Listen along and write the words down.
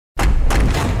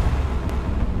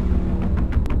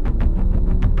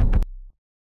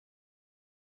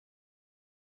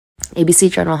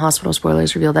ABC General Hospital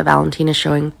spoilers reveal that Valentin is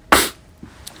showing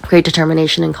great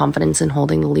determination and confidence in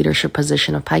holding the leadership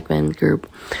position of Pikeman Group.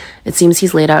 It seems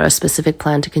he's laid out a specific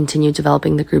plan to continue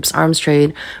developing the group's arms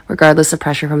trade, regardless of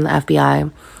pressure from the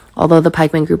FBI. Although the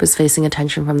Pikeman Group is facing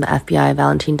attention from the FBI,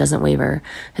 Valentin doesn't waver.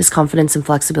 His confidence and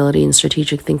flexibility and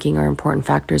strategic thinking are important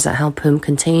factors that help him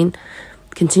continue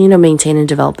to maintain and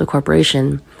develop the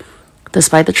corporation.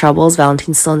 Despite the troubles,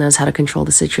 Valentin still knows how to control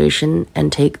the situation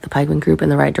and take the Pikeman Group in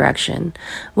the right direction.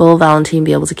 Will Valentin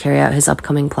be able to carry out his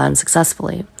upcoming plan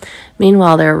successfully?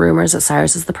 Meanwhile, there are rumors that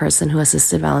Cyrus is the person who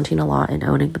assisted Valentin a lot in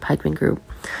owning the Pikeman Group.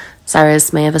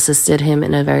 Cyrus may have assisted him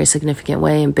in a very significant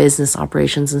way in business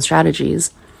operations and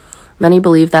strategies. Many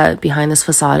believe that behind this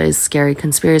facade is scary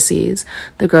conspiracies.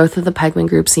 The growth of the Pikeman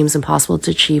Group seems impossible to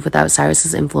achieve without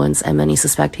Cyrus's influence, and many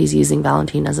suspect he's using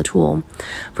Valentin as a tool.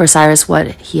 For Cyrus,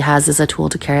 what he has is a tool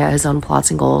to carry out his own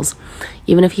plots and goals,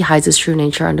 even if he hides his true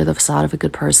nature under the facade of a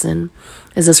good person.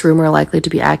 Is this rumor likely to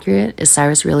be accurate? Is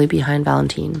Cyrus really behind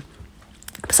Valentin?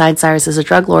 Besides, Cyrus is a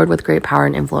drug lord with great power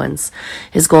and influence.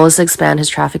 His goal is to expand his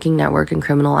trafficking network and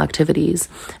criminal activities,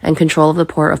 and control of the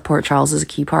port of Port Charles is a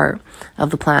key part of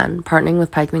the plan. Partnering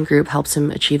with Pikeman Group helps him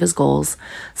achieve his goals.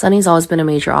 Sonny's always been a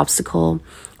major obstacle,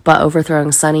 but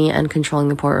overthrowing Sonny and controlling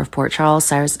the port of Port Charles,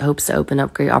 Cyrus hopes to open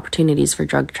up great opportunities for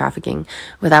drug trafficking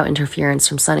without interference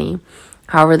from Sonny.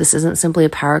 However, this isn't simply a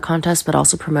power contest, but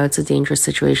also promotes a dangerous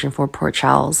situation for Port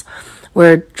Charles,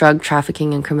 where drug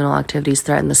trafficking and criminal activities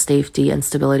threaten the safety and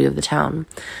stability of the town.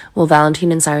 Will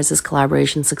Valentin and Cyrus's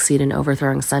collaboration succeed in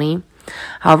overthrowing Sonny?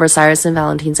 However, Cyrus and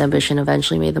Valentin's ambition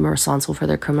eventually made them responsible for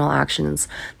their criminal actions.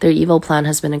 Their evil plan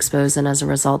has been exposed, and as a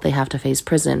result, they have to face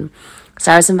prison.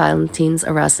 Cyrus and Valentin's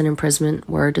arrest and imprisonment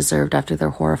were deserved after their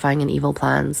horrifying and evil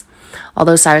plans.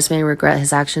 Although Cyrus may regret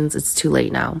his actions, it's too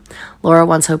late now. Laura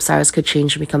once hoped Cyrus could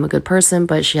change and become a good person,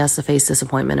 but she has to face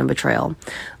disappointment and betrayal.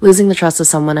 Losing the trust of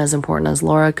someone as important as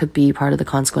Laura could be part of the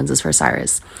consequences for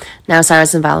Cyrus. Now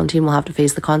Cyrus and Valentin will have to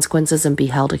face the consequences and be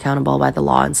held accountable by the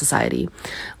law and society.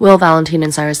 Will Valentin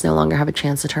and Cyrus no longer have a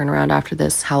chance to turn around after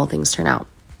this? How will things turn out?